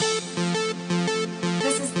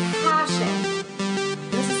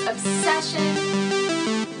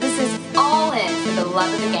passion. This is all in for the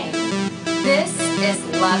love of the game. This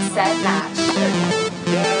is Love Set Match.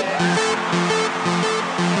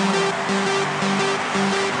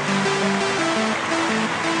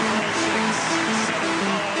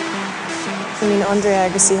 I mean, Andre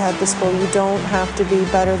Agassi had this quote, you don't have to be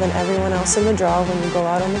better than everyone else in the draw when you go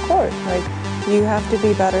out on the court. Like, you have to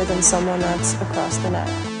be better than someone that's across the net.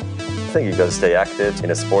 I think you got to stay active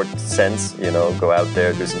in a sport sense, go out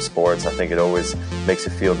there, do some sports. I think it always makes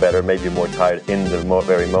you feel better. Maybe you're more tired in the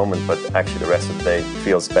very moment, but actually the rest of the day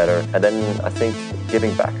feels better. And then I think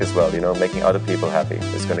giving back as well, making other people happy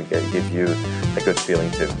is going to give you a good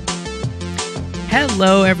feeling too.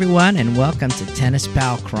 Hello, everyone, and welcome to Tennis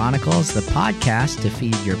Pal Chronicles, the podcast to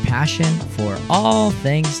feed your passion for all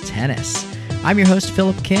things tennis. I'm your host,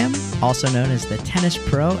 Philip Kim, also known as the Tennis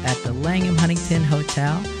Pro at the Langham Huntington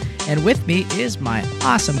Hotel. And with me is my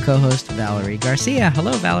awesome co-host, Valerie Garcia.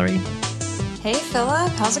 Hello, Valerie. Hey,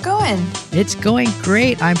 Philip. How's it going? It's going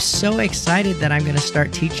great. I'm so excited that I'm going to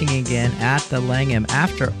start teaching again at the Langham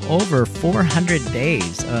after over 400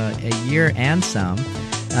 days, a year and some.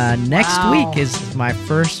 Next week is my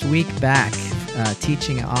first week back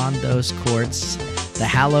teaching on those courts. The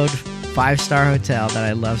hallowed five-star hotel that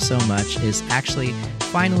I love so much is actually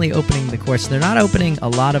finally opening the courts. They're not opening a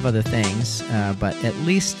lot of other things, but at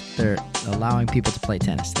least they're allowing people to play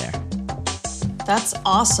tennis there. That's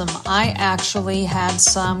awesome. I actually had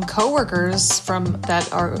some coworkers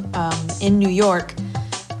that are in New York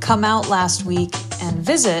come out last week and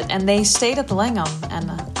visit, and they stayed at the Langham,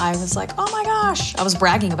 and I was like, oh my gosh, I was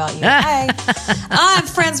bragging about you. Hey, I'm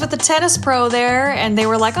friends with the Tennis Pro there, and they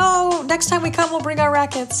were like, oh, next time we come, we'll bring our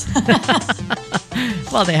rackets.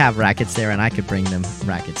 Well, they have rackets there, and I could bring them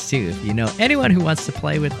rackets too. If you know anyone who wants to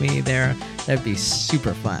play with me there, that'd be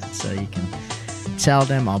super fun. So you can tell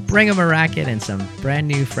them I'll bring them a racket and some brand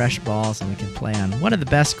new fresh balls, and we can play on one of the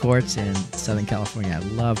best courts in Southern California. I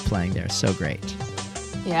love playing there. So great.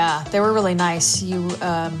 Yeah, they were really nice. You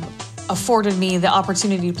afforded me the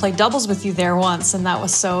opportunity to play doubles with you there once, and that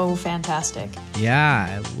was so fantastic. Yeah,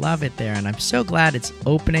 I love it there, and I'm so glad it's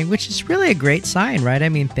opening, which is really a great sign, right? I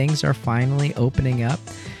mean, things are finally opening up.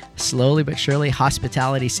 Slowly but surely,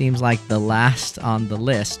 hospitality seems like the last on the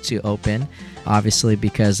list to open, obviously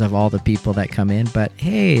because of all the people that come in, but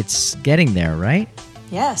hey, it's getting there, right?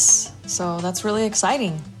 Yes, so that's really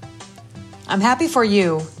exciting. I'm happy for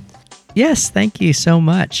you. Yes, thank you so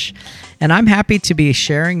much. And I'm happy to be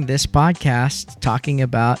sharing this podcast talking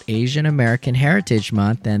about Asian American Heritage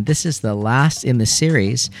Month. And this is the last in the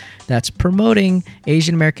series that's promoting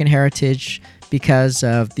Asian American heritage because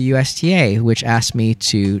of the USTA, which asked me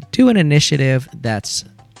to do an initiative that's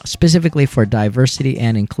specifically for diversity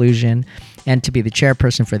and inclusion, and to be the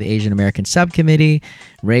chairperson for the Asian American Subcommittee,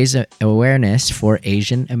 raise awareness for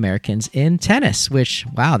Asian Americans in tennis, which,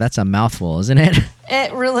 wow, that's a mouthful, isn't it?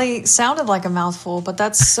 It really sounded like a mouthful, but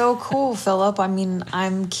that's so cool, Philip. I mean,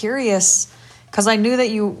 I'm curious because I knew that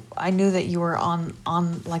you were on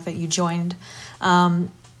like that you joined, and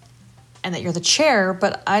that you're the chair,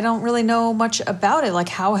 but I don't really know much about it. Like,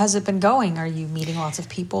 how has it been going? Are you meeting lots of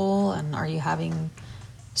people, and are you having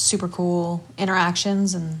super cool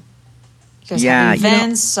interactions, and you guys have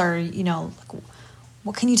events, or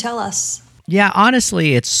what can you tell us? Yeah,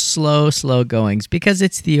 honestly, it's slow goings because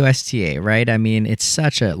it's the USTA, right? I mean, it's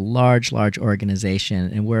such a large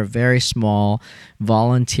organization, and we're a very small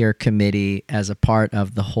volunteer committee as a part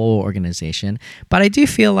of the whole organization. But I do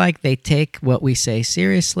feel like they take what we say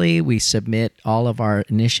seriously. We submit all of our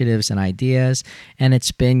initiatives and ideas, and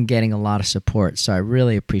it's been getting a lot of support. So I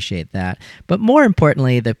really appreciate that. But more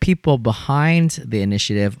importantly, the people behind the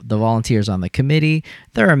initiative, the volunteers on the committee,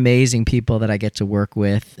 they're amazing people that I get to work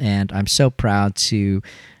with, and I'm so proud to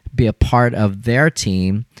be a part of their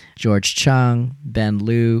team. George Chung, Ben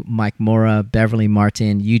Liu, Mike Mora, Beverly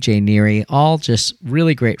Martin, UJ Neary, all just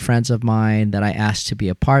really great friends of mine that I asked to be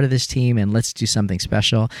a part of this team, and let's do something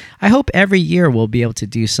special. I hope every year we'll be able to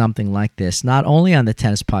do something like this, not only on the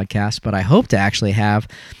Tennis Podcast, but I hope to actually have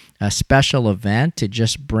a special event to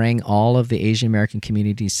just bring all of the Asian American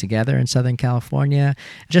communities together in Southern California,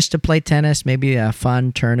 just to play tennis, maybe a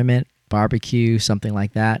fun tournament, barbecue, something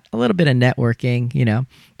like that. A little bit of networking,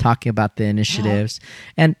 talking about the initiatives.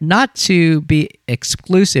 And not to be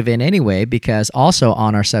exclusive in any way, because also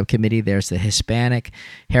on our subcommittee, there's the Hispanic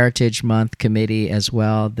Heritage Month Committee as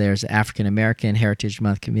well. There's African American Heritage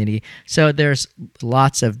Month Committee. So there's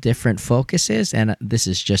lots of different focuses, and this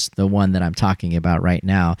is just the one that I'm talking about right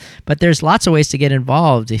now. But there's lots of ways to get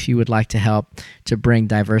involved if you would like to help to bring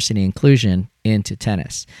diversity and inclusion into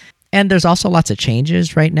tennis. And there's also lots of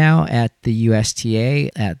changes right now at the USTA,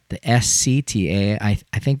 at the SCTA.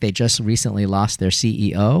 I think they just recently lost their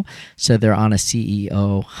CEO, so they're on a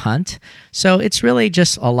CEO hunt. So it's really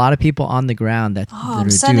just a lot of people on the ground that I'm are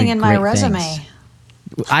sending doing in my great resume. things.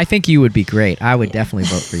 I think you would be great. I would definitely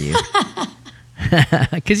vote for you.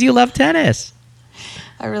 Because you love tennis.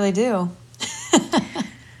 I really do.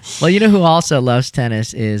 Well, you know who also loves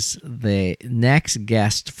tennis is the next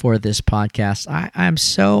guest for this podcast. I'm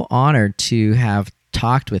so honored to have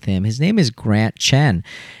talked with him. His name is Grant Chen.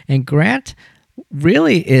 And Grant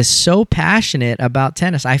really is so passionate about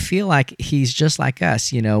tennis. I feel like he's just like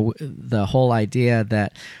us, you know, the whole idea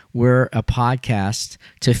that we're a podcast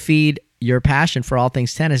to feed your passion for all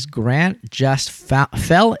things tennis. Grant just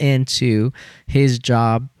fell into his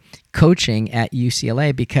job coaching at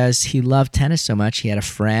UCLA because he loved tennis so much. He had a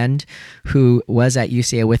friend who was at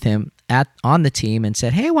UCLA with him on the team and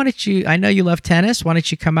said, hey, why don't you, I know you love tennis, why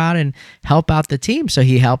don't you come out and help out the team? So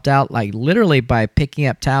he helped out like literally by picking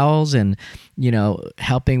up towels and, you know,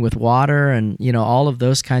 helping with water and, you know, all of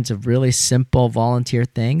those kinds of really simple volunteer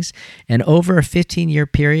things. And over a 15-year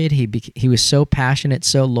period, he was so passionate,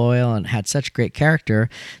 so loyal, and had such great character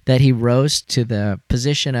that he rose to the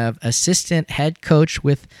position of assistant head coach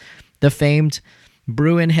with the famed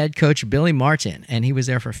Bruin head coach Billy Martin. And he was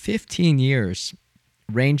there for 15 years,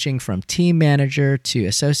 ranging from team manager to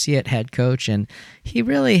associate head coach. And he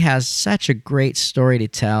really has such a great story to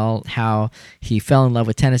tell, how he fell in love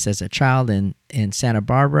with tennis as a child in Santa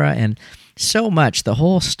Barbara. And so much, the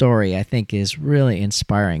whole story, I think, is really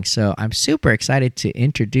inspiring. So I'm super excited to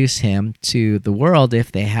introduce him to the world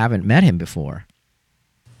if they haven't met him before.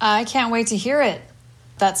 I can't wait to hear it.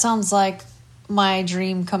 That sounds like my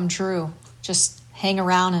dream come true. Just hang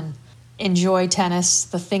around and enjoy tennis,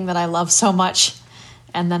 the thing that I love so much,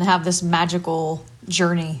 and then have this magical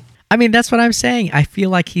journey. I mean, that's what I'm saying. I feel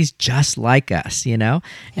like he's just like us, you know?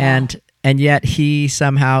 Yeah. And yet he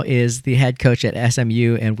somehow is the head coach at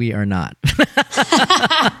SMU and we are not.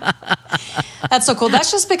 That's so cool.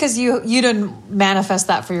 That's just because you didn't manifest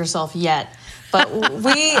that for yourself yet. But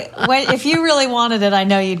if you really wanted it, I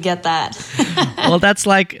know you'd get that. Well, that's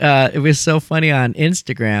like, it was so funny on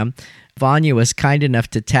Instagram. Vanya was kind enough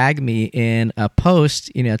to tag me in a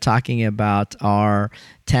post, you know, talking about our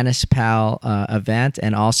Tennis Pal event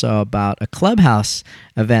and also about a Clubhouse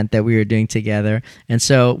event that we were doing together. And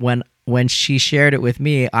so when she shared it with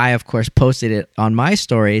me, I, of course, posted it on my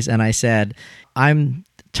stories. And I said, I'm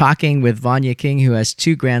talking with Vanya King, who has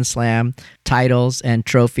 2 Grand Slam titles and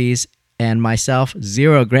trophies, and myself,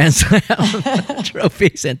 0 Grand Slam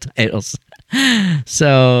trophies and titles.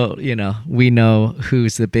 So, you know, we know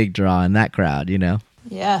who's the big draw in that crowd, you know?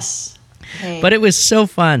 Yes. Hey. But it was so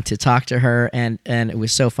fun to talk to her, and it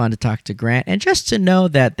was so fun to talk to Grant, and just to know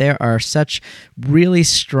that there are such really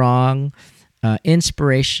strong,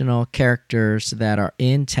 inspirational characters that are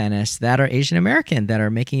in tennis that are Asian American, that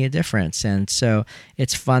are making a difference. And so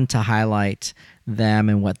it's fun to highlight them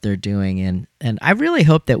and what they're doing. And I really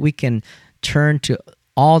hope that we can turn to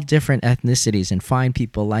all different ethnicities and find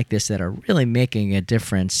people like this that are really making a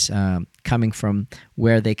difference, coming from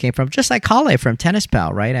where they came from. Just like Kale from Tennis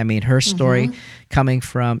Pal, right? I mean, her story coming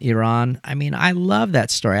from Iran. I mean, I love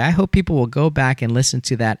that story. I hope people will go back and listen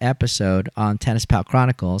to that episode on Tennis Pal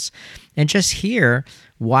Chronicles and just hear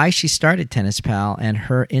why she started Tennis Pal and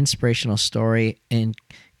her inspirational story in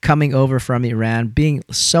coming over from Iran, being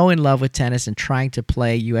so in love with tennis and trying to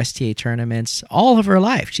play USTA tournaments all of her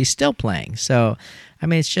life. She's still playing. So, I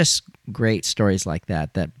mean, it's just great stories like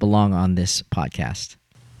that belong on this podcast.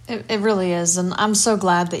 It really is. And I'm so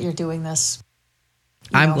glad that you're doing this.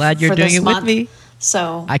 I'm glad you're doing it with me.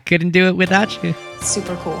 So I couldn't do it without you.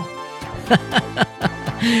 Super cool.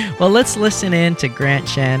 Well, let's listen in to Grant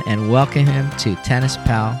Chen and welcome him to Tennis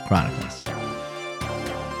Pal Chronicles.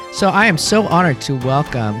 So I am so honored to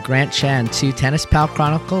welcome Grant Chen to Tennis Pal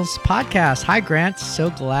Chronicles podcast. Hi, Grant. So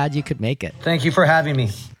glad you could make it. Thank you for having me.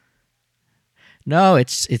 No,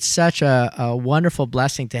 it's such a wonderful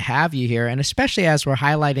blessing to have you here, and especially as we're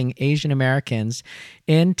highlighting Asian Americans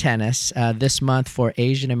in tennis this month for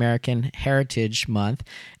Asian American Heritage Month.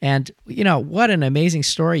 And, you know, what an amazing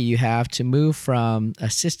story you have to move from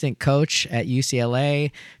assistant coach at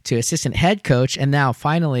UCLA to assistant head coach and now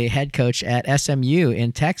finally head coach at SMU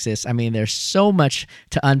in Texas. I mean, there's so much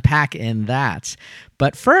to unpack in that.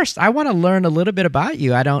 But first, I want to learn a little bit about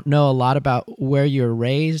you. I don't know a lot about where you were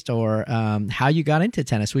raised or how you got into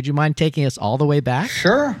tennis. Would you mind taking us all the way back?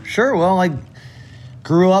 Sure. Well, I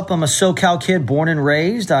grew up. I'm a SoCal kid, born and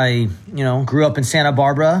raised. I, grew up in Santa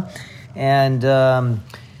Barbara, and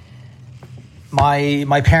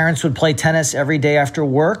My parents would play tennis every day after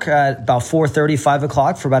work at about 4:30, 5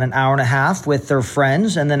 o'clock for about an hour and a half with their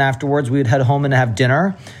friends. And then afterwards, we would head home and have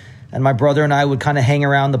dinner. And my brother and I would kind of hang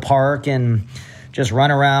around the park and just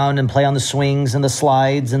run around and play on the swings and the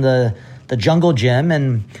slides and the jungle gym.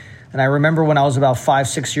 And I remember when I was about 5,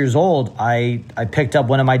 6 years old, I picked up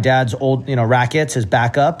one of my dad's old, rackets, his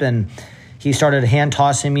backup, and he started hand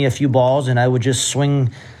tossing me a few balls, and I would just swing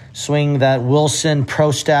that Wilson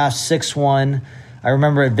Pro Staff 6-1. I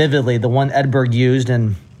remember it vividly, the one Edberg used,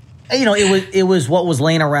 and it was what was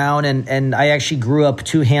laying around, and I actually grew up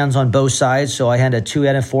two hands on both sides, so I had a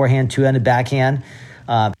two-handed forehand, two-handed backhand.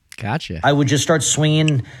 Gotcha. I would just start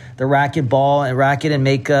swinging the racket and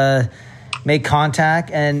make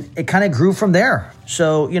contact, and it kind of grew from there.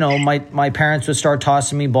 So my parents would start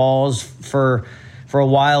tossing me balls for a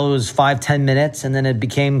while. It was 5-10 minutes, and then it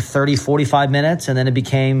became 30-45 minutes, and then it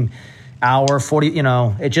became hour 40.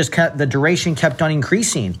 It just kept, the duration kept on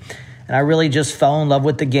increasing, and I really just fell in love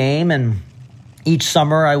with the game. And each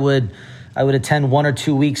summer I would attend 1 or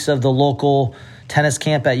 2 weeks of the local tennis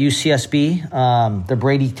camp at UCSB, the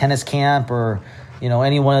Brady Tennis Camp, or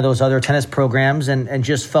any one of those other tennis programs, and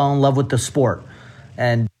just fell in love with the sport.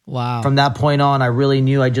 And wow, from that point on, I really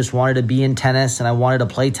knew I just wanted to be in tennis, and I wanted to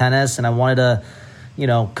play tennis, and I wanted to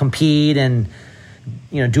compete and,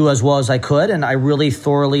 do as well as I could. And I really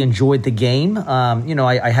thoroughly enjoyed the game.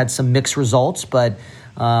 I had some mixed results, but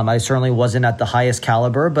I certainly wasn't at the highest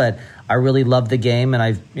caliber, but I really loved the game. And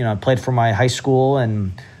I played for my high school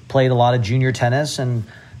and played a lot of junior tennis, and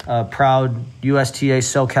proud USTA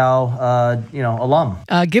SoCal, alum.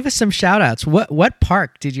 Give us some shout outs. What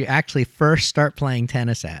park did you actually first start playing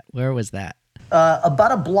tennis at? Where was that?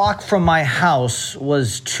 About a block from my house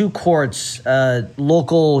was 2 courts, a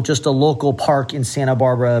local park in Santa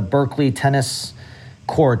Barbara, Berkeley Tennis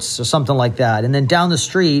Courts or something like that. And then down the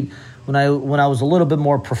street, when I was a little bit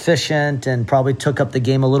more proficient and probably took up the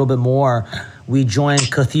game a little bit more, we joined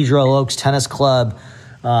Cathedral Oaks Tennis Club.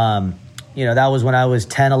 That was when I was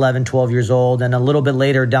 10, 11, 12 years old. And a little bit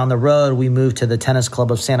later down the road, we moved to the Tennis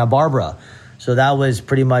Club of Santa Barbara. So that was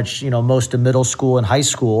pretty much, most of middle school and high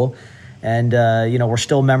school. And, we're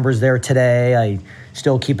still members there today. I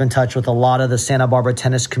still keep in touch with a lot of the Santa Barbara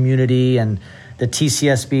tennis community and the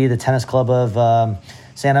TCSB, the Tennis Club of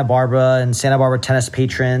Santa Barbara, and Santa Barbara Tennis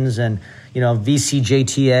Patrons, and,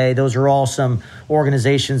 VCJTA. Those are all some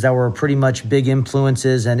organizations that were pretty much big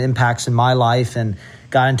influences and impacts in my life, and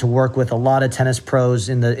got to work with a lot of tennis pros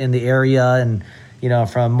in the area, and,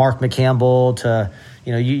 from Mark McCampbell to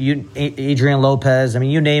Adrian Lopez. I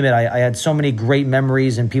mean, you name it. I had so many great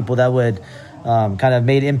memories and people that would kind of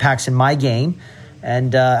made impacts in my game.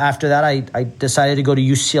 And after that, I decided to go to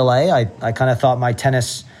UCLA. I kind of thought my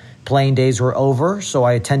tennis playing days were over, so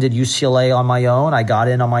I attended UCLA on my own. I got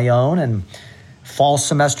in on my own, and fall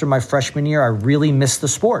semester my freshman year, I really missed the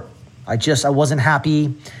sport. I wasn't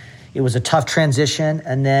happy. It was a tough transition.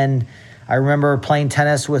 And then I remember playing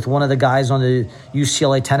tennis with one of the guys on the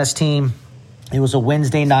UCLA tennis team. It was a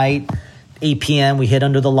Wednesday night, 8 p.m. We hit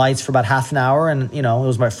under the lights for about half an hour, and it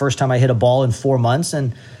was my first time I hit a ball in 4 months.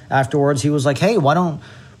 And afterwards, he was like, "Hey, why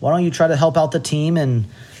don't you try to help out the team and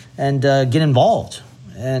get involved?"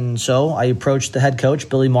 And so I approached the head coach,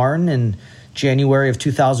 Billy Martin, in January of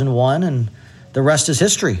 2001, and the rest is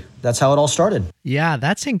history. That's how it all started. Yeah,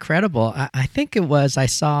 that's incredible. I think it was, I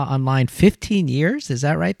saw online, 15 years. Is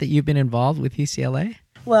that right, that you've been involved with UCLA?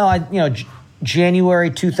 Well,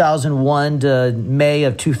 January 2001 to May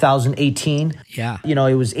of 2018. Yeah.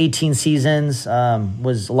 It was 18 seasons,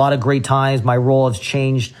 was a lot of great times. My role has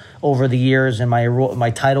changed over the years, and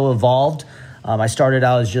my title evolved. I started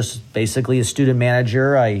out as just basically a student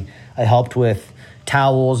manager. I helped with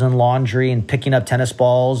towels and laundry and picking up tennis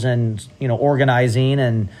balls and, organizing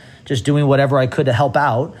and just doing whatever I could to help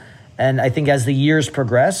out. And I think as the years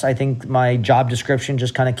progress, I think my job description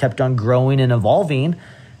just kind of kept on growing and evolving.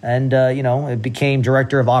 And, it became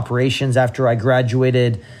director of operations after I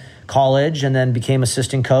graduated college, and then became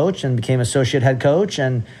assistant coach and became associate head coach,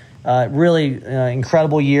 and really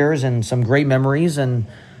incredible years and some great memories. And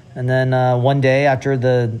then one day after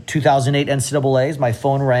the 2008 NCAAs, my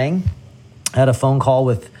phone rang. I had a phone call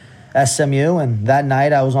with SMU, and that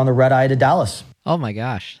night I was on the red eye to Dallas. Oh my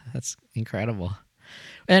gosh, that's incredible.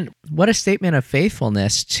 And what a statement of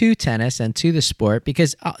faithfulness to tennis and to the sport,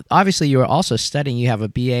 because obviously you were also studying, you have a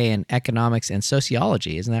BA in economics and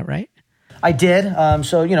sociology, isn't that right? I did.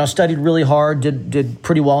 Studied really hard, did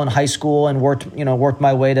pretty well in high school, and worked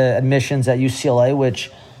my way to admissions at UCLA,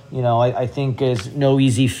 which I think is no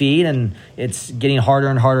easy feat, and it's getting harder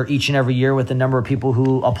and harder each and every year with the number of people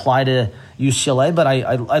who apply to UCLA. But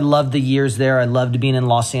I loved the years there. I loved being in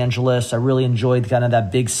Los Angeles. I really enjoyed kind of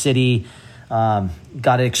that big city.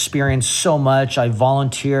 Got to experience so much. I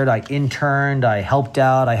volunteered, I interned, I helped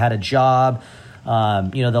out, I had a job.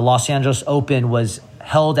 The Los Angeles Open was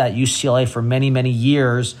held at UCLA for many, many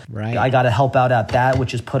years. Right. I got to help out at that,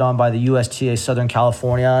 which is put on by the USTA Southern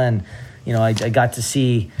California. And, I got to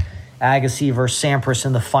see Agassi versus Sampras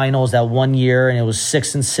in the finals that one year, and it was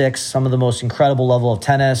 6-6, some of the most incredible level of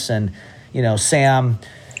tennis. And, Sam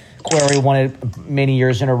Querrey won it many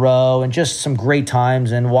years in a row, and just some great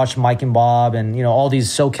times, and watched Mike and Bob and, all these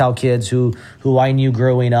SoCal kids who I knew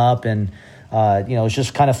growing up. And, it's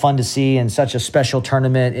just kind of fun to see, and such a special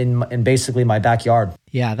tournament in basically my backyard.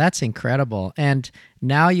 Yeah, that's incredible. And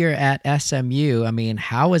now you're at SMU. I mean,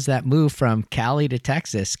 how was that move from Cali to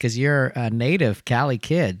Texas? Because you're a native Cali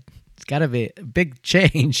kid. It's got to be a big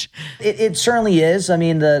change. It certainly is. I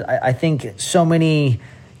mean, I think so many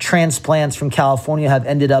transplants from California have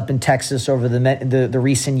ended up in Texas over the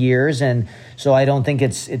recent years, and so I don't think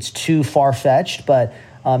it's too far-fetched, but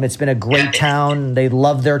it's been a great town. They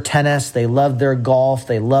love their tennis, they love their golf,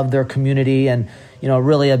 they love their community, and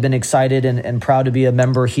really I've been excited and proud to be a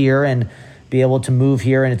member here and be able to move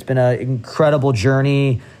here, and it's been an incredible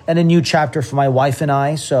journey and a new chapter for my wife and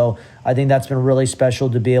I. So I think that's been really special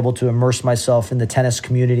to be able to immerse myself in the tennis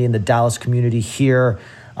community and the Dallas community here.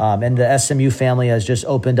 And the SMU family has just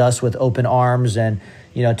opened us with open arms, and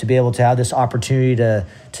to be able to have this opportunity to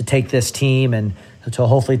take this team and to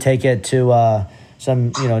hopefully take it to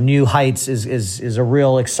some new heights is a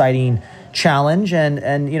real exciting challenge.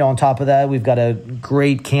 And on top of that, we've got a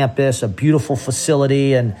great campus, a beautiful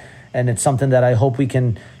facility, and it's something that I hope we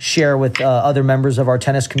can share with other members of our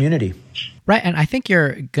tennis community. Right, and I think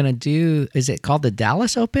you're going to do, is it called the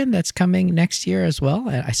Dallas Open that's coming next year as well?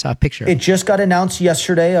 I saw a picture. It just got announced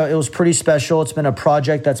yesterday. It was pretty special. It's been a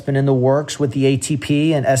project that's been in the works with the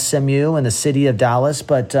ATP and SMU and the city of Dallas,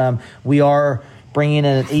 but we are bringing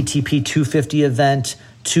an ATP 250 event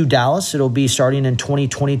to Dallas. It'll be starting in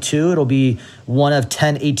 2022. It'll be one of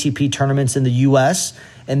 10 ATP tournaments in the U.S.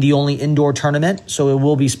 and the only indoor tournament, so it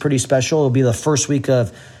will be pretty special. It'll be the first week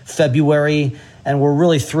of February, and we're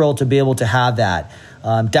really thrilled to be able to have that.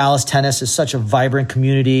 Dallas tennis is such a vibrant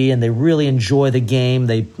community, and they really enjoy the game.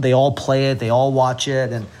 They all play it, they all watch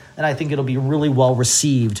it, and I think it'll be really well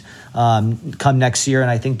received come next year.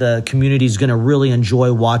 And I think the community is going to really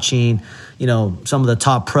enjoy watching, some of the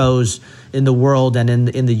top pros in the world and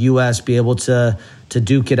in the U.S. be able to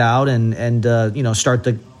duke it out and start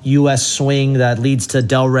the U.S. swing that leads to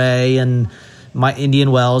Delray and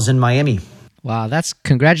Indian Wells and Miami. Wow,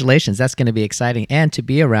 congratulations. That's going to be exciting. And to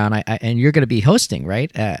be around, and you're going to be hosting,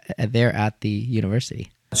 right, there at the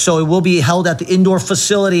university. So it will be held at the indoor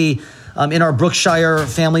facility in our Brookshire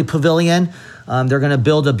family pavilion. They're going to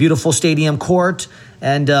build a beautiful stadium court,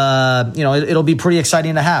 and it'll be pretty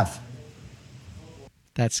exciting to have.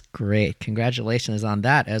 That's great. Congratulations on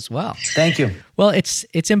that as well. Thank you. Well, it's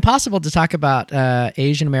impossible to talk about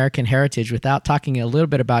Asian American heritage without talking a little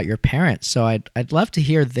bit about your parents. So I'd love to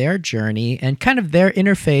hear their journey and kind of their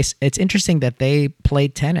interface. It's interesting that they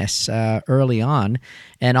played tennis early on,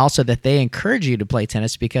 and also that they encourage you to play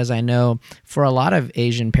tennis, because I know for a lot of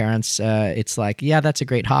Asian parents, it's like, yeah, that's a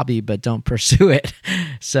great hobby, but don't pursue it.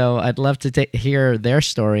 So I'd love to hear their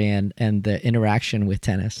story and the interaction with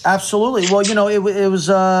tennis. Absolutely. Well, it was,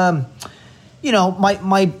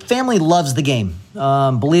 my family loves the game.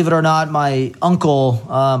 Believe it or not, my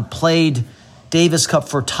uncle played Davis Cup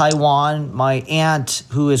for Taiwan. My aunt,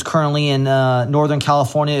 who is currently in Northern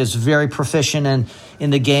California, is very proficient in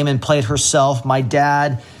the game and played herself. My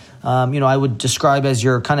dad, I would describe as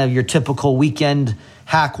your typical weekend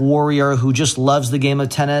hack warrior who just loves the game of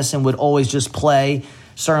tennis and would always just play.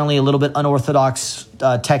 Certainly a little bit unorthodox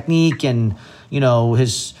technique and,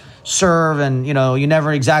 his serve, and you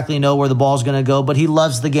never exactly know where the ball's going to go, but he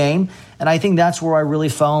loves the game. And I think that's where I really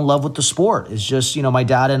fell in love with the sport. It's just, my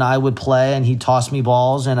dad and I would play, and he'd toss me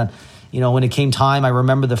balls, and when it came time, I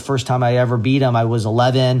remember the first time I ever beat him, I was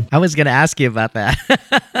 11. I was going to ask you about that.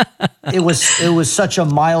 It was such a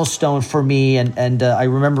milestone for me, and I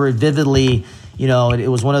remember it vividly. It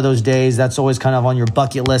was one of those days that's always kind of on your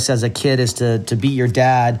bucket list as a kid, is to beat your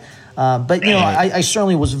dad. But I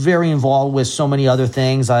certainly was very involved with so many other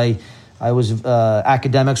things. I was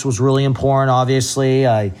academics was really important. Obviously,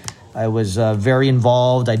 I was very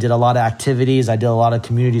involved. I did a lot of activities. I did a lot of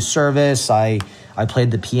community service. I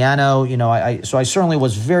played the piano. So I certainly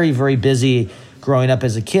was very, very busy growing up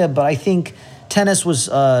as a kid. But I think tennis was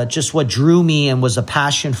just what drew me and was a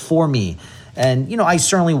passion for me. And, I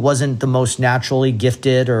certainly wasn't the most naturally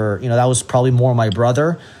gifted, or, that was probably more my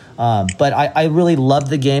brother. But I really loved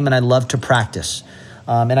the game, and I loved to practice.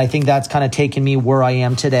 And I think that's kind of taken me where I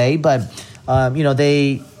am today. But,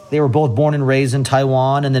 they were both born and raised in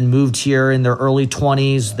Taiwan and then moved here in their early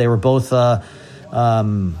 20s. They were both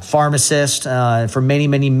pharmacists for many,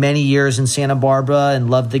 many, many years in Santa Barbara and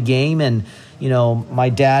loved the game. And, my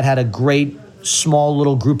dad had a great small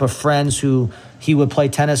little group of friends who he would play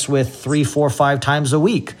tennis with 3, 4, 5 times a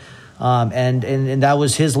week. And that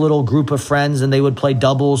was his little group of friends, and they would play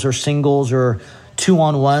doubles or singles or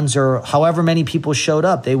 2-on-1s or however many people showed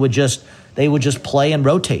up. They would just play and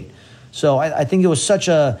rotate. So I think it was such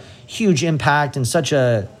a huge impact and such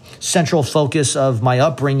a central focus of my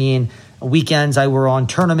upbringing. Weekends I were on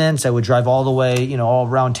tournaments. I would drive all the way, all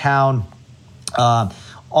around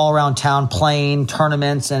town playing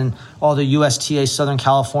tournaments and all the USTA Southern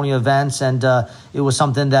California events. And it was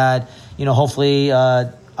something that, hopefully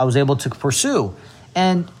I was able to pursue.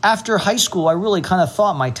 And after high school, I really kind of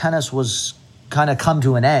thought my tennis was kind of come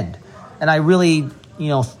to an end. And I really,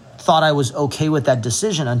 thought I was okay with that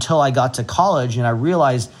decision until I got to college and I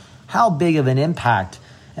realized how big of an impact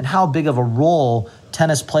and how big of a role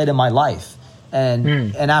tennis played in my life.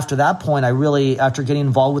 And after that point, after getting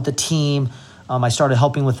involved with the team, I started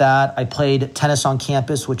helping with that. I played tennis on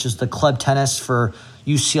campus, which is the club tennis for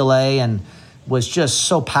UCLA, and was just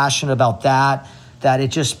so passionate about that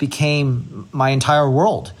it just became my entire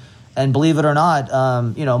world. And believe it or not,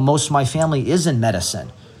 most of my family is in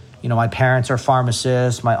medicine. My parents are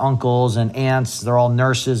pharmacists, my uncles and aunts, they're all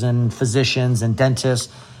nurses and physicians and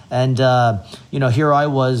dentists. And, here I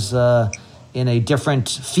was in a different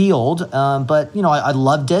field, but, I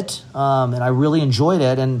loved it and I really enjoyed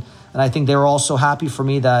it. And I think they were also happy for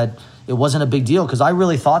me that it wasn't a big deal, because I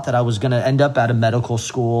really thought that I was going to end up at a medical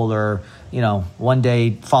school or, one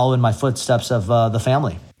day follow in my footsteps of the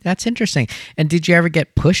family. That's interesting. And did you ever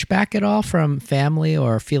get pushback at all from family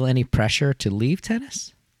or feel any pressure to leave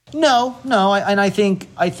tennis? No. I think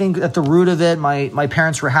at the root of it, my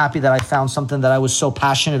parents were happy that I found something that I was so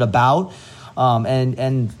passionate about.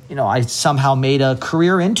 And I somehow made a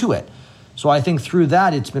career into it. So I think through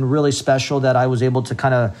that, it's been really special that I was able to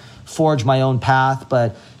kind of forge my own path,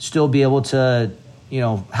 but still be able to,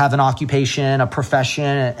 have an occupation, a profession,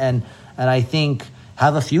 and I think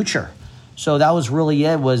have a future. So that was really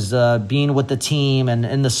it, was being with the team. And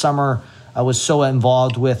in the summer, I was so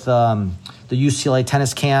involved with the UCLA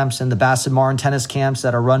tennis camps and the Bassett Martin tennis camps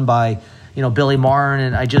that are run by, Billy Martin.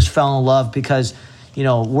 And I just fell in love because,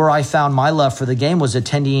 where I found my love for the game was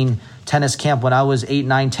attending tennis camp when I was 8,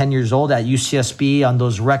 9, 10 years old at UCSB on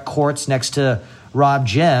those rec courts next to Rob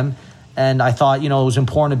Gym. And I thought, it was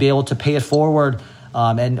important to be able to pay it forward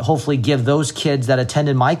and hopefully give those kids that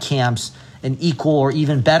attended my camps an equal or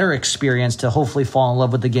even better experience to hopefully fall in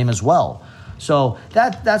love with the game as well. So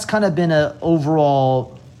that's kind of been an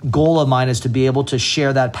overall goal of mine, is to be able to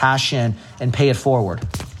share that passion and pay it forward.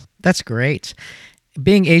 That's great.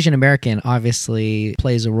 Being Asian American obviously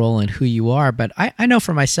plays a role in who you are, but I know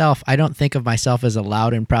for myself, I don't think of myself as a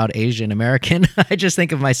loud and proud Asian American. I just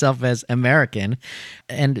think of myself as American.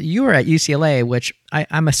 And you were at UCLA, which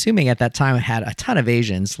I'm assuming at that time had a ton of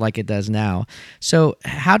Asians like it does now. So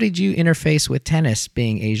how did you interface with tennis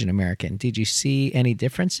being Asian American? Did you see any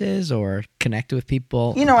differences or connect with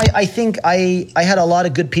people? I think I had a lot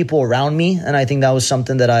of good people around me, and I think that was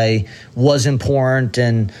something that I was important,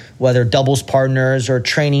 and whether doubles partners or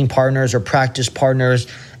training partners or practice partners.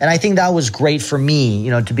 And I think that was great for me,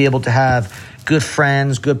 to be able to have good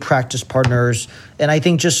friends, good practice partners. And I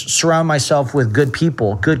think just surround myself with good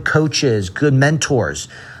people, good coaches, good mentors.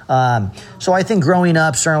 So I think growing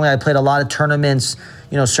up, certainly I played a lot of tournaments,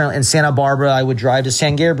 certainly in Santa Barbara. I would drive to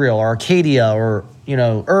San Gabriel or Arcadia or,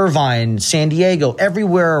 Irvine, San Diego,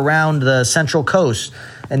 everywhere around the Central Coast.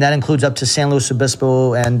 And that includes up to San Luis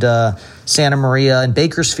Obispo and Santa Maria and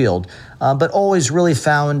Bakersfield. But always really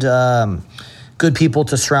found good people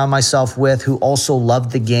to surround myself with who also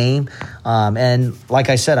loved the game. And like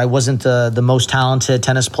I said, I wasn't the most talented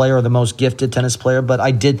tennis player or the most gifted tennis player, but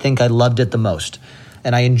I did think I loved it the most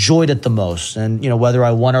and I enjoyed it the most. And, whether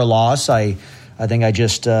I won or lost, I think I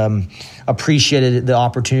just appreciated the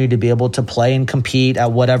opportunity to be able to play and compete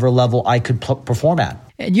at whatever level I could perform at.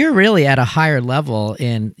 And you're really at a higher level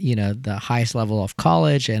in, the highest level of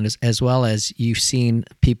college, and as well as you've seen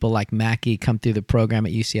people like Mackey come through the program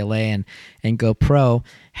at UCLA and go pro.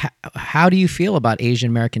 How do you feel about Asian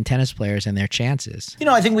American tennis players and their chances?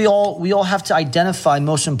 I think we all have to identify,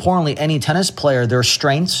 most importantly, any tennis player, their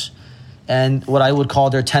strengths and what I would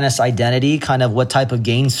call their tennis identity, kind of what type of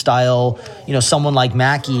game style, someone like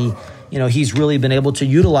Mackey, he's really been able to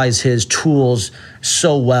utilize his tools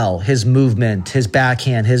so well, his movement, his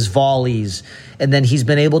backhand, his volleys, and then he's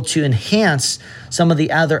been able to enhance some of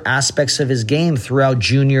the other aspects of his game throughout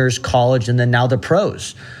juniors, college, and then now the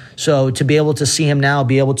pros. So to be able to see him now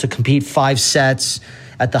be able to compete 5 sets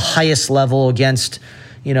at the highest level against,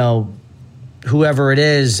 whoever it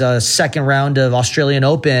is, second round of Australian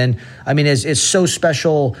Open, I mean, it's so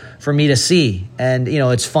special for me to see. And,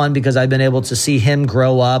 it's fun because I've been able to see him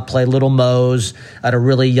grow up, play Little Mo's at a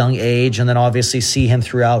really young age, and then obviously see him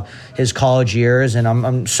throughout his college years. And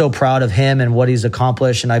I'm so proud of him and what he's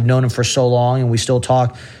accomplished. And I've known him for so long, and we still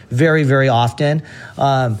talk very, very often.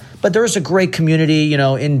 But there's a great community,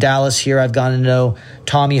 in Dallas here. I've gotten to know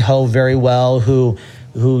Tommy Ho very well, who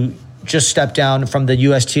just stepped down from the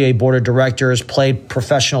USTA board of directors, played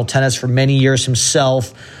professional tennis for many years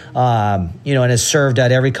himself, and has served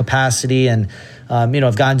at every capacity. And,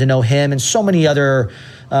 I've gotten to know him and so many other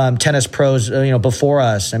tennis pros, before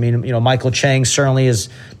us. I mean, Michael Chang certainly has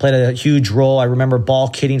played a huge role. I remember ball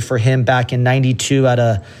kidding for him back in '92 at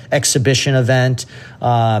a exhibition event.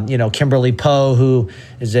 Kimberly Poe, who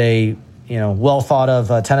is a well thought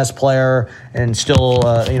of tennis player and still,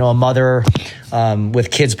 a mother with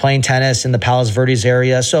kids playing tennis in the Palos Verdes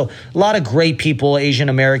area. So a lot of great people, Asian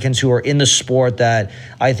Americans who are in the sport that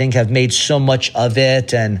I think have made so much of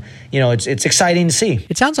it. And, it's exciting to see.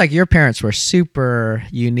 It sounds like your parents were super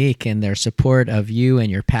unique in their support of you and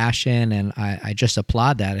your passion. And I just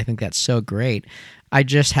applaud that. I think that's so great. I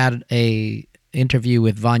just had a interview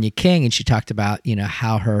with Vanya King, and she talked about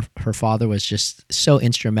how her father was just so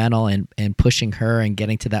instrumental in pushing her and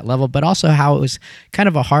getting to that level, but also how it was kind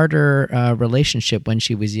of a harder relationship when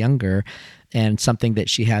she was younger, and something that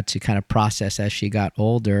she had to kind of process as she got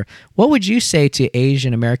older. What would you say to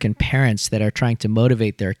Asian American parents that are trying to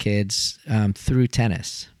motivate their kids through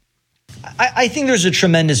tennis? I think there's a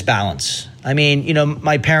tremendous balance. I mean,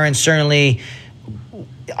 my parents certainly,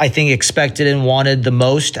 I think, expected and wanted the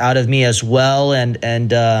most out of me as well.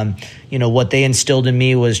 And what they instilled in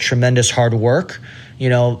me was tremendous hard work.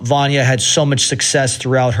 Vanya had so much success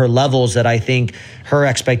throughout her levels that I think her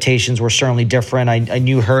expectations were certainly different. I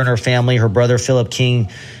knew her and her family. Her brother, Philip King,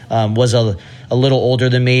 was a little older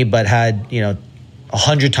than me, but had,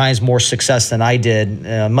 100 times more success than I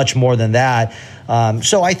did, much more than that.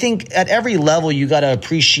 So I think at every level, you got to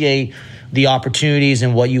appreciate the opportunities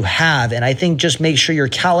and what you have. And I think just make sure you're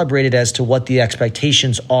calibrated as to what the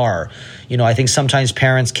expectations are. I think sometimes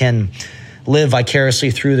parents can live vicariously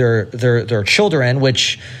through their children,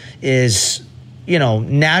 which is,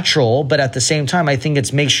 natural. But at the same time, I think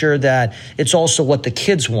it's make sure that it's also what the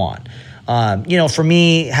kids want. For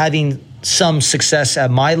me, having some success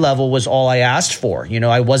at my level was all I asked for.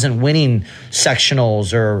 I wasn't winning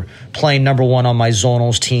sectionals or playing number one on my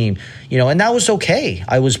zonals team, and that was okay.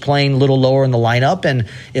 I was playing a little lower in the lineup, and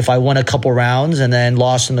if I won a couple rounds and then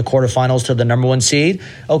lost in the quarterfinals to the number one seed,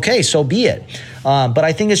 okay, so be it. But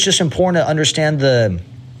I think it's just important to understand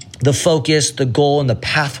the focus, the goal, and the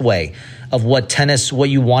pathway of what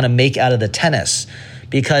you want to make out of the tennis.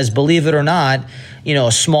 Because believe it or not,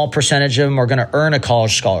 a small percentage of them are going to earn a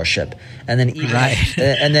college scholarship. And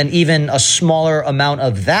then even a smaller amount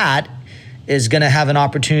of that is going to have an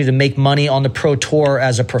opportunity to make money on the pro tour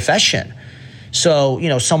as a profession.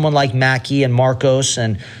 So, someone like Mackie and Marcos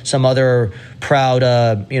and some other proud,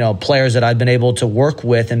 players that I've been able to work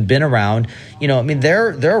with and been around,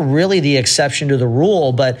 they're really the exception to the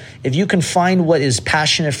rule. But if you can find what is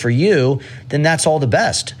passionate for you, then that's all the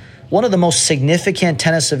best. One of the most significant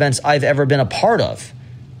tennis events I've ever been a part of,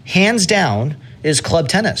 hands down, is club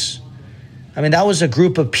tennis. I mean, that was a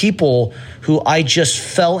group of people who I just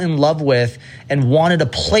fell in love with and wanted to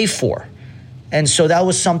play for. And so that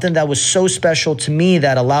was something that was so special to me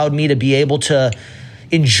that allowed me to be able to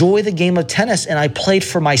enjoy the game of tennis. And I played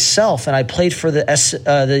for myself, and I played for the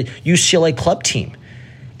UCLA club team.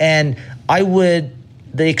 And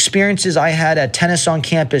the experiences I had at Tennis on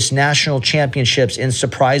Campus national championships in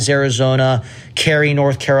Surprise, Arizona, Cary,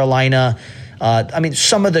 North Carolina,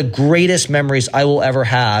 some of the greatest memories I will ever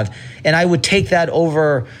have. And I would take that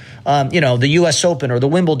over, the U.S. Open or the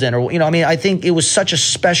Wimbledon I think it was such a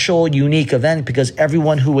special, unique event because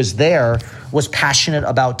everyone who was there was passionate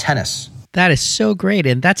about tennis. That is so great.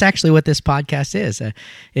 And that's actually what this podcast is.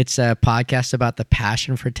 It's a podcast about the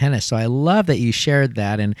passion for tennis. So I love that you shared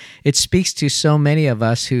that. And it speaks to so many of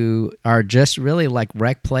us who are just really like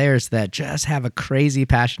rec players that just have a crazy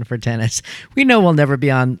passion for tennis. We know we'll never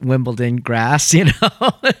be on Wimbledon grass, It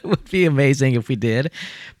would be amazing if we did.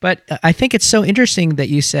 But I think it's so interesting that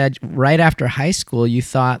you said right after high school, you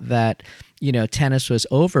thought that tennis was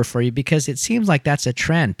over for you? Because it seems like that's a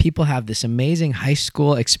trend. People have this amazing high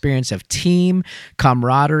school experience of team,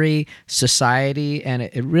 camaraderie, society, and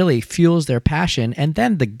it really fuels their passion. And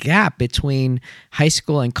then the gap between high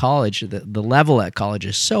school and college, the level at college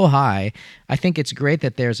is so high. I think it's great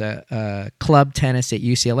that there's a club tennis at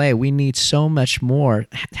UCLA. We need so much more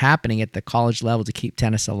happening at the college level to keep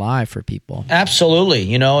tennis alive for people.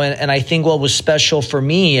 Absolutely. And I think what was special for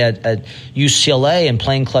me at UCLA and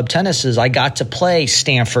playing club tennis is I got to play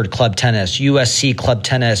Stanford club tennis, USC club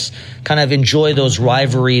tennis, kind of enjoy those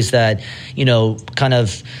rivalries that, kind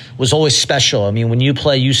of was always special. I mean, when you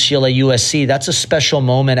play UCLA, USC, that's a special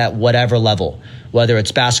moment at whatever level, whether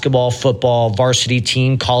it's basketball, football, varsity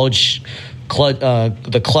team, college,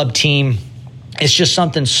 the club team. It's just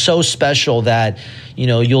something so special that,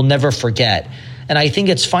 you'll never forget. And I think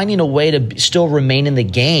it's finding a way to still remain in the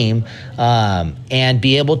game and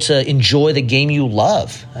be able to enjoy the game you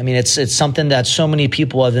love. I mean, it's something that so many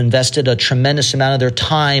people have invested a tremendous amount of their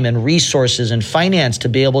time and resources and finance to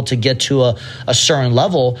be able to get to a certain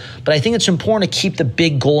level. But I think it's important to keep the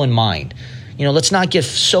big goal in mind. Let's not get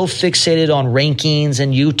so fixated on rankings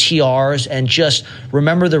and UTRs and just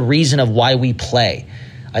remember the reason of why we play.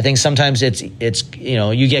 I think sometimes it's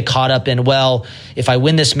you get caught up in, well, if I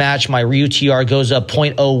win this match, my UTR goes up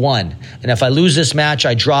 0.01. And if I lose this match,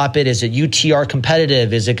 I drop it. Is it UTR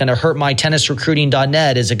competitive? Is it going to hurt my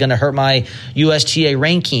tennisrecruiting.net? Is it going to hurt my USTA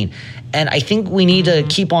ranking? And I think we need to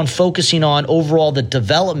keep on focusing on overall the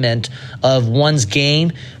development of one's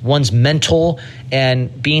game, one's mental,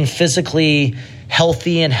 and being physically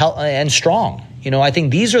healthy and strong. I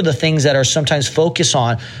think these are the things that are sometimes focused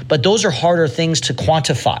on, but those are harder things to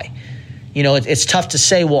quantify. It's tough to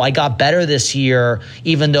say, well, I got better this year,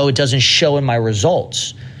 even though it doesn't show in my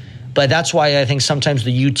results. But that's why I think sometimes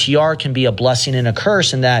the UTR can be a blessing and a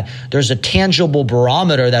curse in that there's a tangible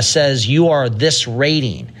barometer that says you are this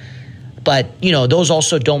rating. But, those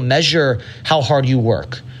also don't measure how hard you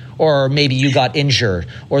work, or maybe you got injured,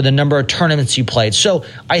 or the number of tournaments you played. So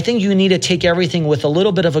I think you need to take everything with a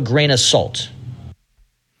little bit of a grain of salt.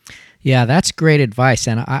 Yeah, that's great advice.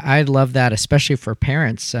 And I love that, especially for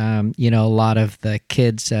parents. A lot of the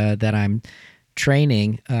kids that I'm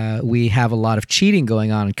training, we have a lot of cheating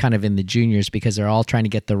going on kind of in the juniors because they're all trying to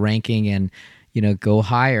get the ranking and, go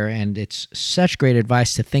higher. And it's such great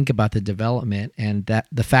advice to think about the development and that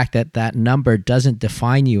the fact that number doesn't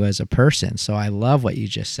define you as a person. So I love what you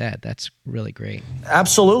just said. That's really great.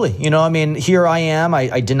 Absolutely. Here I am.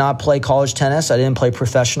 I did not play college tennis. I didn't play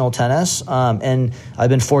professional tennis. And I've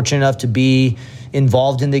been fortunate enough to be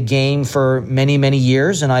involved in the game for many, many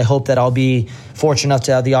years. And I hope that I'll be fortunate enough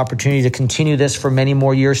to have the opportunity to continue this for many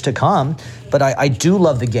more years to come. But I do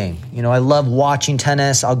love the game. I love watching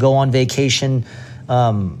tennis. I'll go on vacation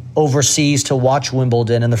overseas to watch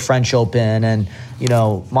Wimbledon and the French Open and,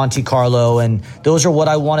 Monte Carlo. And those are what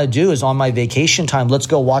I want to do is on my vacation time, let's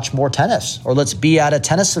go watch more tennis or let's be at a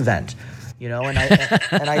tennis event, and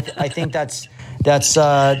I think that's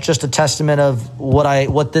just a testament of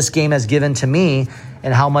what this game has given to me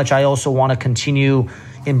and how much I also want to continue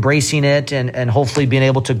embracing it and hopefully being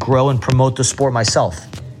able to grow and promote the sport myself.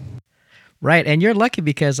 Right. And you're lucky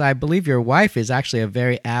because I believe your wife is actually a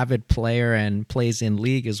very avid player and plays in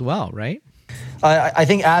league as well, right? I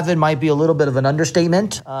think avid might be a little bit of an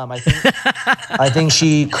understatement. I think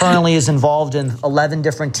she currently is involved in 11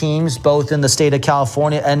 different teams, both in the state of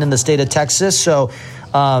California and in the state of Texas. So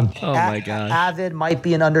my gosh. Avid might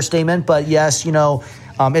be an understatement, but yes,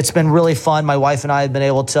 it's been really fun. My wife and I have been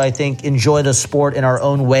able to, I think, enjoy the sport in our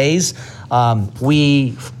own ways.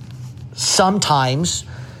 We sometimes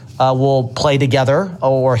we'll play together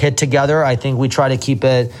or hit together. I think we try to keep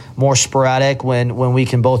it more sporadic when we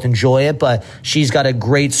can both enjoy it. But she's got a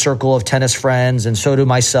great circle of tennis friends, and so do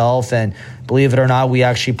myself. And believe it or not, we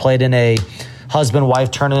actually played in a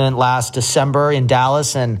husband-wife tournament last December in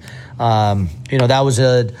Dallas. And, that was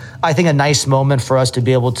I think a nice moment for us to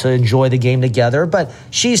be able to enjoy the game together. But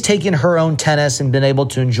she's taken her own tennis and been able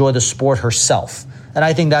to enjoy the sport herself. And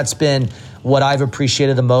I think that's been what I've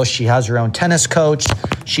appreciated the most. She has her own tennis coach.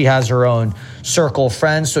 She has her own circle of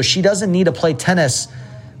friends. So she doesn't need to play tennis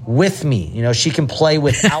with me. She can play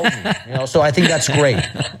without me. So I think that's great.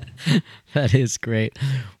 That is great.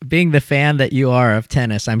 Being the fan that you are of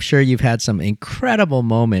tennis, I'm sure you've had some incredible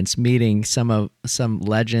moments meeting some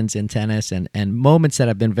legends in tennis and moments that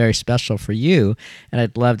have been very special for you. And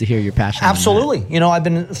I'd love to hear your passion. Absolutely. I've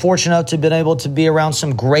been fortunate to been able to be around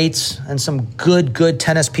some greats and some good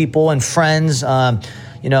tennis people and friends, from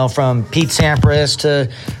Pete Sampras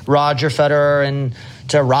to Roger Federer and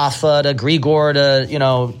to Rafa, to Grigor, to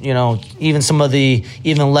even some of the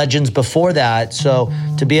even legends before that. So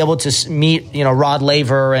to be able to meet Rod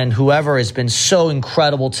Laver and whoever has been so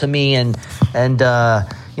incredible to me and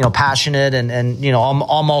passionate and I'm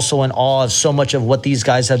also in awe of so much of what these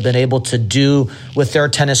guys have been able to do with their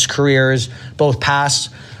tennis careers, both past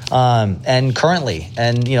and currently,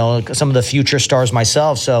 and some of the future stars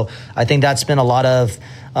myself. So I think that's been a lot of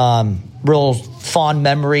real fond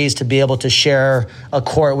memories to be able to share a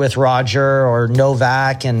court with Roger or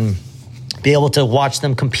Novak and be able to watch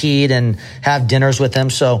them compete and have dinners with them.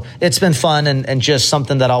 So it's been fun and just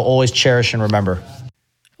something that I'll always cherish and remember.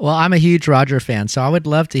 Well, I'm a huge Roger fan, so I would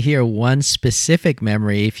love to hear one specific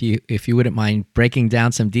memory, if you wouldn't mind breaking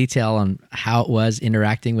down some detail on how it was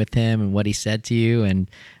interacting with him and what he said to you and,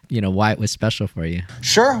 why it was special for you.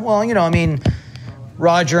 Sure. Well,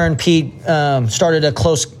 Roger and Pete started a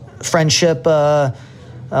close friendship a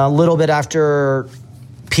little bit after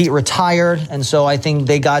Pete retired, and so I think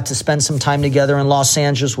they got to spend some time together in Los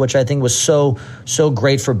Angeles, which I think was so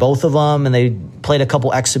great for both of them. And they played a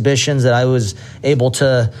couple exhibitions that I was able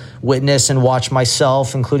to witness and watch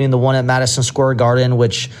myself, including the one at Madison Square Garden,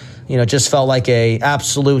 which just felt like a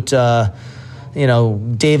absolute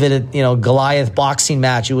David Goliath boxing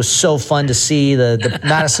match. It was so fun to see. The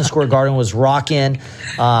Madison Square Garden was rocking.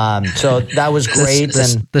 So that was great.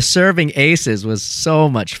 And the serving aces was so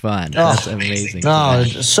much fun. That's amazing. No,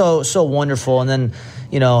 so wonderful. And then,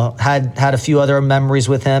 had a few other memories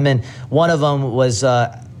with him. And one of them was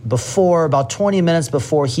about 20 minutes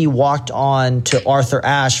before he walked on to Arthur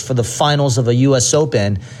Ashe for the finals of a U.S.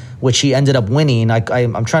 Open, which he ended up winning.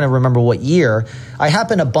 I'm trying to remember what year. I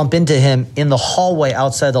happened to bump into him in the hallway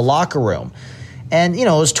outside the locker room. And, it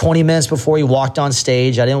was 20 minutes before he walked on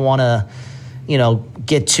stage. I didn't want to,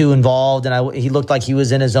 get too involved. And he looked like he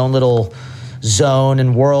was in his own little zone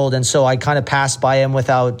and world. And so I kind of passed by him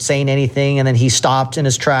without saying anything. And then he stopped in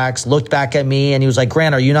his tracks, looked back at me, and he was like,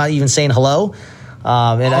 "Grant, are you not even saying hello?"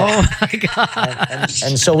 My God.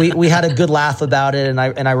 And so we had a good laugh about it. And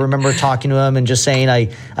I remember talking to him and just saying I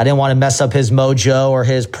didn't want to mess up his mojo or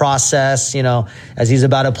his process, as he's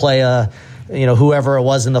about to play whoever it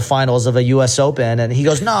was in the finals of a U.S. Open. And he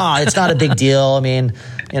goes, "No, it's not a big deal. I mean,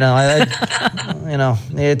 that's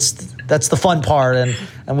the fun part."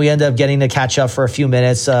 And we ended up getting to catch up for a few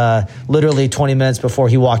minutes, literally 20 minutes before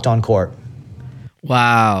he walked on court.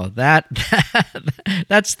 Wow,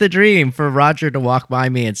 that's the dream, for Roger to walk by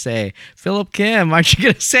me and say, "Philip Kim, aren't you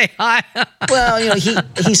going to say hi?" Well,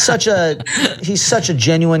 he's such a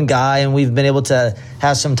genuine guy, and we've been able to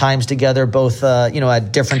have some times together, both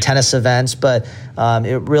at different tennis events. But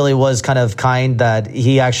it really was kind that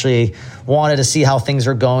he actually wanted to see how things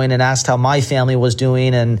are going and asked how my family was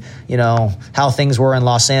doing and how things were in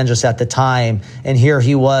Los Angeles at the time. And here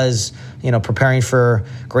he was, preparing for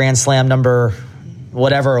Grand Slam number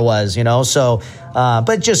whatever it was, so,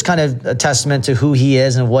 but just kind of a testament to who he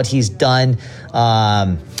is and what he's done,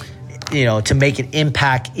 to make an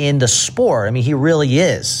impact in the sport. I mean, he really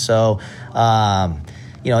is. So,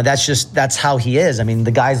 that's how he is. I mean,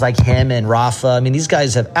 the guys like him and Rafa, I mean, these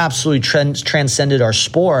guys have absolutely transcended our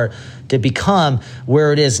sport to become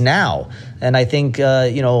where it is now. And I think,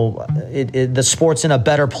 the sport's in a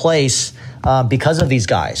better place because of these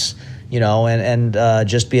guys. And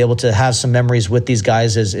just be able to have some memories with these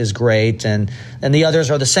guys is great. And the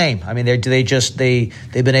others are the same. I mean, they've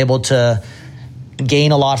been able to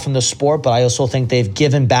gain a lot from the sport, but I also think they've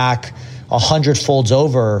given back 100-folds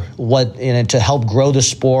over to help grow the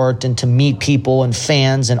sport and to meet people and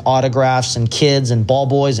fans and autographs and kids and ball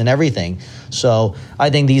boys and everything. So I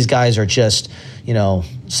think these guys are just,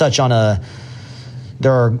 such on a...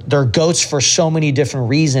 They're goats for so many different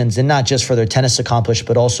reasons, and not just for their tennis accomplishment,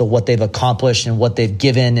 but also what they've accomplished and what they've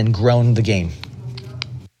given and grown the game.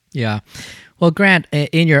 Yeah. Well, Grant,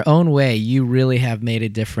 in your own way, you really have made a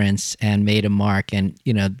difference and made a mark. And,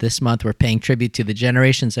 this month we're paying tribute to the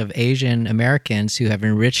generations of Asian Americans who have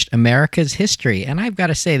enriched America's history. And I've got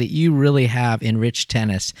to say that you really have enriched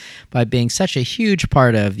tennis by being such a huge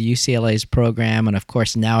part of UCLA's program and, of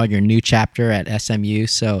course, now your new chapter at SMU.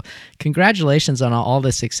 So congratulations on all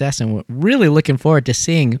this success. And we're really looking forward to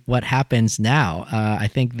seeing what happens now. I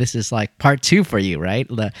think this is like part 2 for you, right?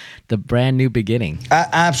 The brand new beginning.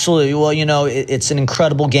 Absolutely. Well, it's an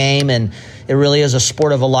incredible game, and it really is a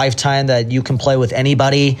sport of a lifetime that you can play with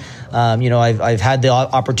anybody. I've had the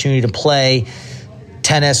opportunity to play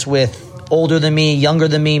tennis with older than me, younger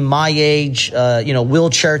than me, my age,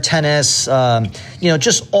 wheelchair tennis,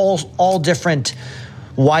 just all different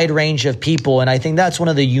wide range of people. And I think that's one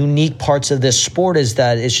of the unique parts of this sport is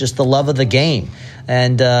that it's just the love of the game.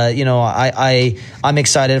 And, I'm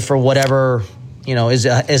excited for whatever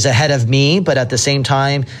is ahead of me, but at the same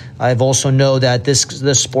time, I've also know that this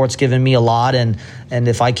sport's given me a lot, and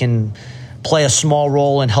if I can play a small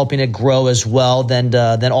role in helping it grow as well, then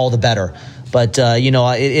all the better. But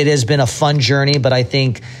it has been a fun journey. But I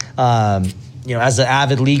think as an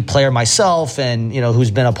avid league player myself, and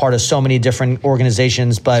who's been a part of so many different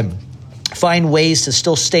organizations, but find ways to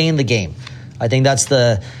still stay in the game. I think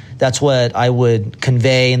that's what I would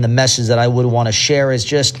convey, and the message that I would want to share is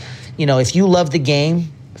just, if you love the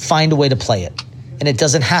game, find a way to play it. And it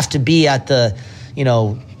doesn't have to be at the,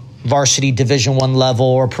 varsity Division I level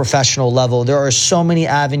or professional level. There are so many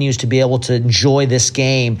avenues to be able to enjoy this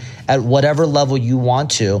game at whatever level you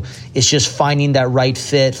want to. It's just finding that right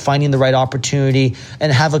fit, finding the right opportunity,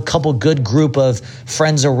 and have a couple good group of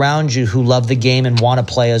friends around you who love the game and want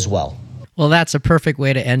to play as well. Well, that's a perfect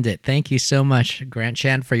way to end it. Thank you so much, Grant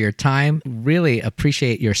Chan, for your time. Really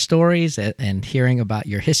appreciate your stories and hearing about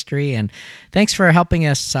your history. And thanks for helping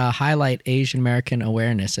us highlight Asian American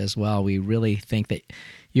awareness as well. We really think that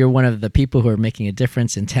you're one of the people who are making a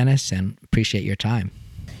difference in tennis, and appreciate your time.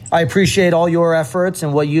 I appreciate all your efforts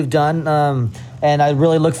and what you've done. And I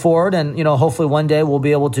really look forward, and, hopefully one day we'll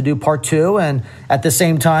be able to do part 2. And at the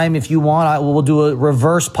same time, if you want, we'll do a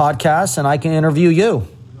reverse podcast and I can interview you.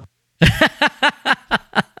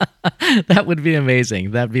 That would be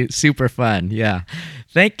amazing. That'd be super fun. Yeah.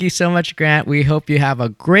 Thank you so much, Grant. We hope you have a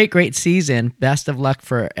great season. Best of luck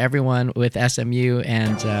for everyone with SMU,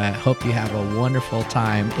 and hope you have a wonderful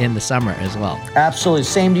time in the summer as well. Absolutely.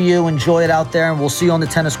 Same to you. Enjoy it out there, and we'll see you on the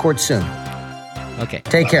tennis court soon. Okay.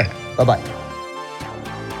 Take care. Bye-bye.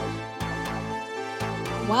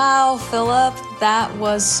 Wow, Philip, that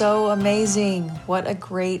was so amazing. What a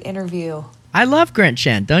great interview. I love Grant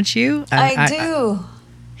Chan, don't you? I do.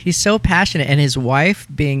 He's so passionate, and his wife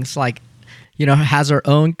being like, has her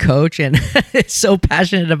own coach and is so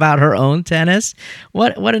passionate about her own tennis.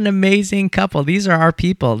 What an amazing couple. These are our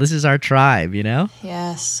people. This is our tribe,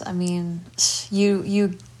 Yes. I mean,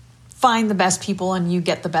 you find the best people and you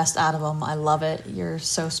get the best out of them. I love it. You're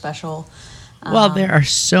so special. Well, there are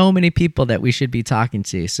so many people that we should be talking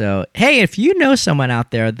to. So, hey, if you know someone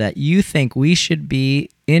out there that you think we should be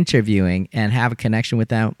interviewing and have a connection with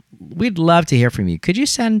them, we'd love to hear from you. Could you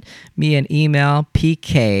send me an email,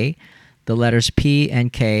 PK, the letters P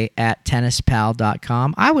and K, at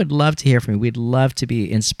tennispal.com? I would love to hear from you. We'd love to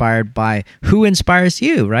be inspired by who inspires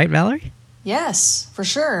you, right, Valerie? Yes, for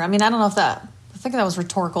sure. I mean, I don't know if I think that was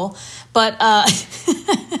rhetorical, but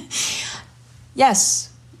yes.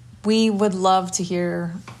 We would love to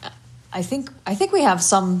hear. I think we have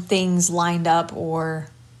some things lined up, or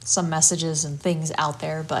some messages and things out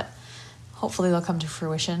there, but hopefully they'll come to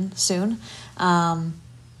fruition soon. But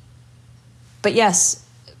yes,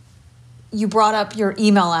 you brought up your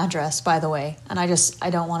email address, by the way, and I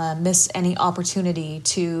don't want to miss any opportunity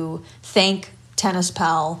to thank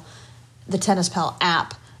TennisPal, the TennisPal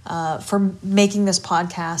app, for making this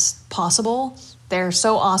podcast possible. They're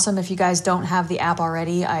so awesome. If you guys don't have the app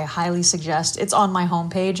already, I highly suggest. It's on my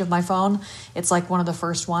homepage of my phone. It's like one of the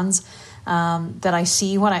first ones that I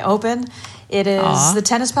see when I open. It is the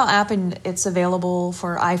TennisPal app, and it's available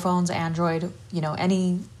for iPhones, Android,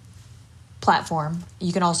 any platform.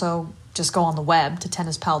 You can also just go on the web to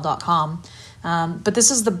tennispal.com. But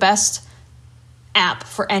this is the best app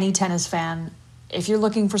for any tennis fan. If you're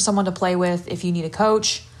looking for someone to play with, if you need a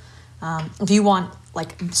coach, if you want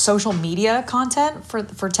like social media content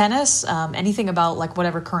for tennis, anything about like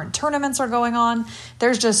whatever current tournaments are going on,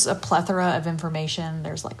 there's just a plethora of information.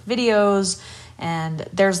 There's like videos, and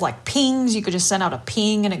there's like pings. You could just send out a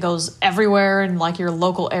ping and it goes everywhere in like your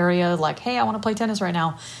local area. Like, hey, I want to play tennis right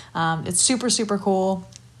now. It's super, super cool.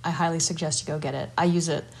 I highly suggest you go get it. I use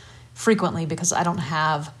it frequently because I don't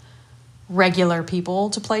have regular people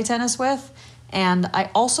to play tennis with. And I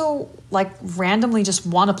also like randomly just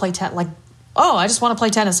want to play tennis, I just want to play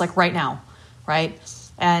tennis like right now, right?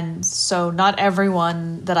 And so not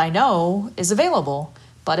everyone that I know is available.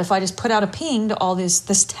 But if I just put out a ping to all this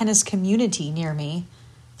tennis community near me,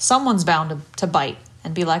 someone's bound to bite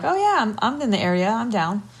and be like, oh yeah, I'm in the area, I'm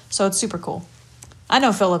down. So it's super cool. I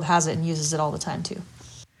know Philip has it and uses it all the time too.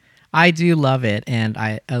 I do love it, and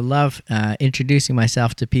I love introducing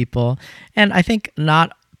myself to people. And I think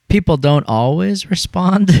people don't always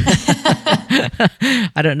respond.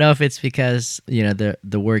 I don't know if it's because,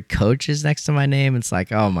 the word coach is next to my name. It's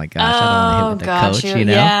like, oh my gosh, I don't want to hit with the coach,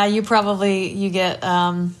 Yeah, you get,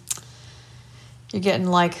 you're getting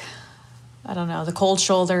like, I don't know, the cold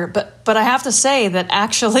shoulder. But I have to say that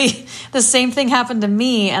actually the same thing happened to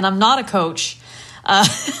me, and I'm not a coach.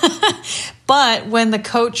 But when the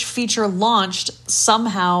coach feature launched,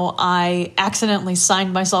 somehow I accidentally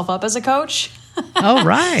signed myself up as a coach. Oh,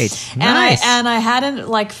 right. Nice. And I hadn't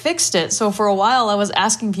like fixed it. So for a while I was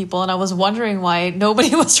asking people and I was wondering why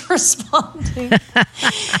nobody was responding.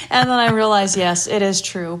 And then I realized, yes, it is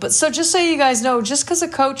true. But so just so you guys know, just because a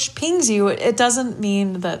coach pings you, it doesn't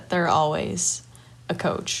mean that they're always a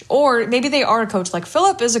coach. Or maybe they are a coach. Like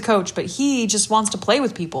Philip is a coach, but he just wants to play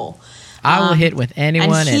with people. I will hit with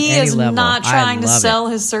anyone at any level. He is not trying to sell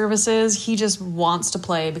his services. He just wants to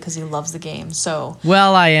play because he loves the game. So,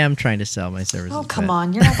 well, I am trying to sell my services. oh come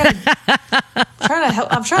on, you're not gonna.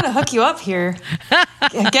 I'm trying to hook you up here.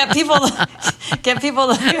 Get people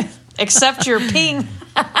to accept your ping.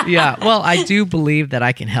 Yeah, well, I do believe that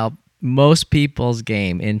I can help most people's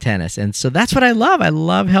game in tennis. And so that's what I love. I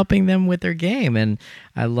love helping them with their game, and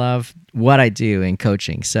I love what I do in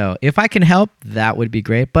coaching. So if I can help, that would be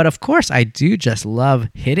great. But of course, I do just love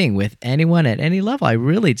hitting with anyone at any level. I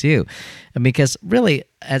really do. Because really,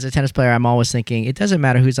 as a tennis player, I'm always thinking, it doesn't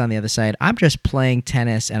matter who's on the other side. I'm just playing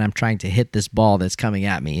tennis and I'm trying to hit this ball that's coming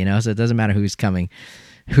at me, So it doesn't matter who's coming,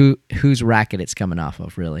 whose racket it's coming off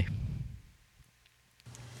of, really.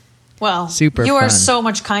 Well, super you fun. are so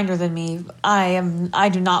much kinder than me. I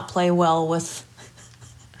do not play well with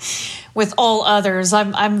all others.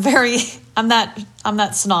 I'm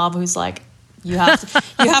that snob who's like, you have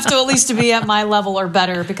to at least to be at my level or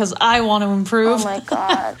better because I want to improve. Oh my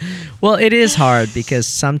God. Well, it is hard because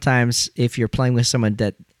sometimes if you're playing with someone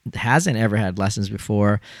that hasn't ever had lessons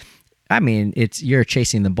before, I mean, you're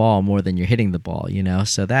chasing the ball more than you're hitting the ball,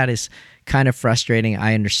 So that is kind of frustrating.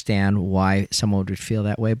 I understand why someone would feel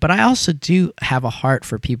that way, but I also do have a heart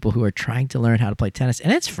for people who are trying to learn how to play tennis,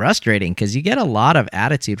 and it's frustrating because you get a lot of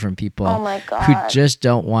attitude from people who just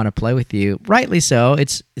don't want to play with you. Rightly so.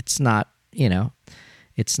 It's not,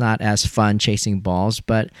 it's not as fun chasing balls,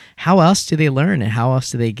 but how else do they learn and how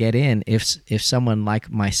else do they get in if someone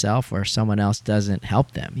like myself or someone else doesn't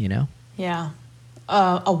help them, Yeah.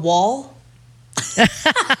 A wall?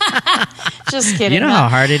 Just kidding. You know how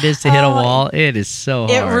hard it is to hit a wall? It is so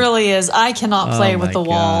hard. It really is. I cannot play with the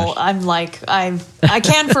wall. I'm like, I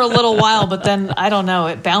can for a little while, but then I don't know.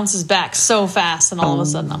 It bounces back so fast, and all of a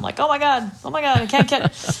sudden I'm like, oh my god, I can't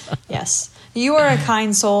get. Yes, you are a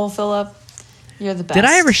kind soul, Philip. You're the best. Did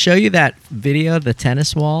I ever show you that video, the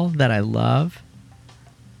tennis wall that I love?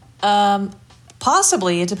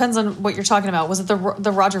 Possibly. It depends on what you're talking about. Was it the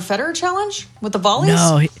Roger Federer challenge with the volleys?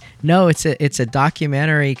 No, it's a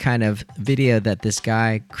documentary kind of video that this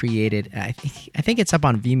guy created. I think it's up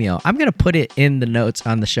on Vimeo. I'm going to put it in the notes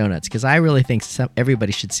on the show notes because I really think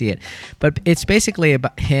everybody should see it. But it's basically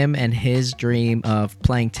about him and his dream of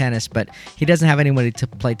playing tennis, but he doesn't have anybody to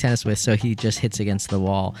play tennis with, so he just hits against the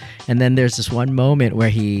wall. And then there's this one moment where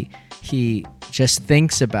he just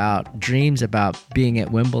dreams about being at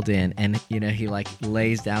Wimbledon, and he like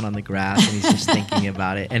lays down on the grass and he's just thinking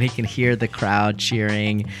about it, and he can hear the crowd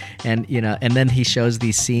cheering, and and then he shows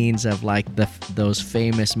these scenes of like those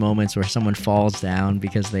famous moments where someone falls down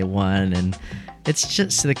because they won, and it's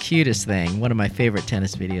just the cutest thing. One of my favorite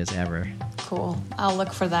tennis videos ever. Cool. I'll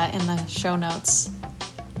look for that in the show notes.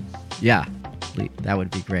 Yeah. That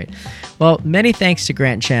would be great. Well, many thanks to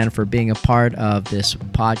Grant Chan for being a part of this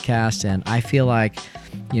podcast. And I feel like,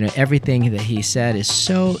 everything that he said is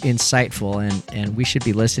so insightful and we should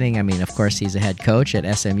be listening. I mean, of course, he's a head coach at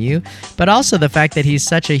SMU, but also the fact that he's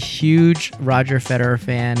such a huge Roger Federer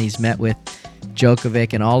fan. He's met with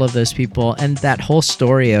Djokovic and all of those people, and that whole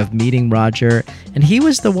story of meeting Roger. And he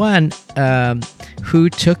was the one who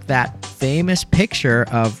took that famous picture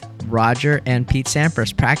of Roger and Pete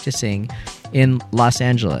Sampras practicing in Los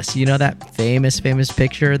Angeles. That famous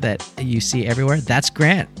picture that you see everywhere? That's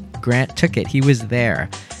Grant. Grant took it. He was there.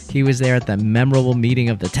 He was there at the memorable meeting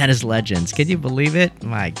of the tennis legends. Can you believe it?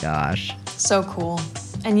 My gosh. So cool.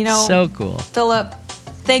 And so cool. Philip,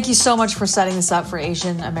 thank you so much for setting this up for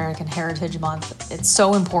Asian American Heritage Month. It's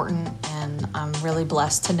so important, and I'm really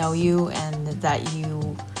blessed to know you and that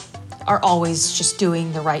you are always just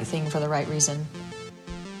doing the right thing for the right reason.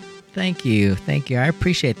 Thank you. I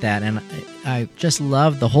appreciate that. And I just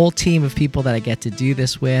love the whole team of people that I get to do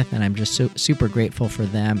this with. And I'm just super grateful for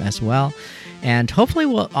them as well. And hopefully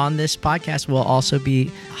on this podcast, we'll also be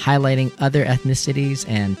highlighting other ethnicities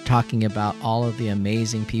and talking about all of the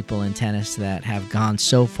amazing people in tennis that have gone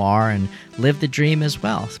so far and lived the dream as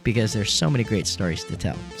well, because there's so many great stories to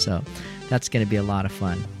tell. So that's going to be a lot of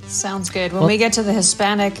fun. Sounds good. When we get to the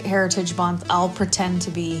Hispanic Heritage Month, I'll pretend to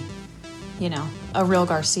be a real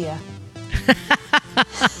Garcia.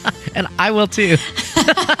 And I will too.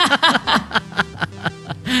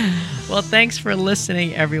 Well, thanks for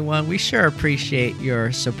listening, everyone. We sure appreciate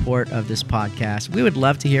your support of this podcast. We would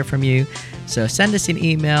love to hear from you. So send us an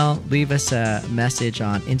email, leave us a message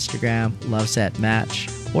on Instagram,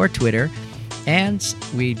 LoveSetMatch, or Twitter. And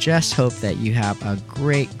we just hope that you have a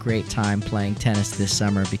great, great time playing tennis this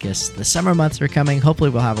summer, because the summer months are coming. Hopefully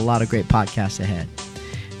we'll have a lot of great podcasts ahead.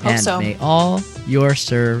 Hope And so. may all your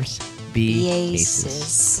serves be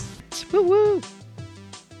Aces. aces. Woo woo!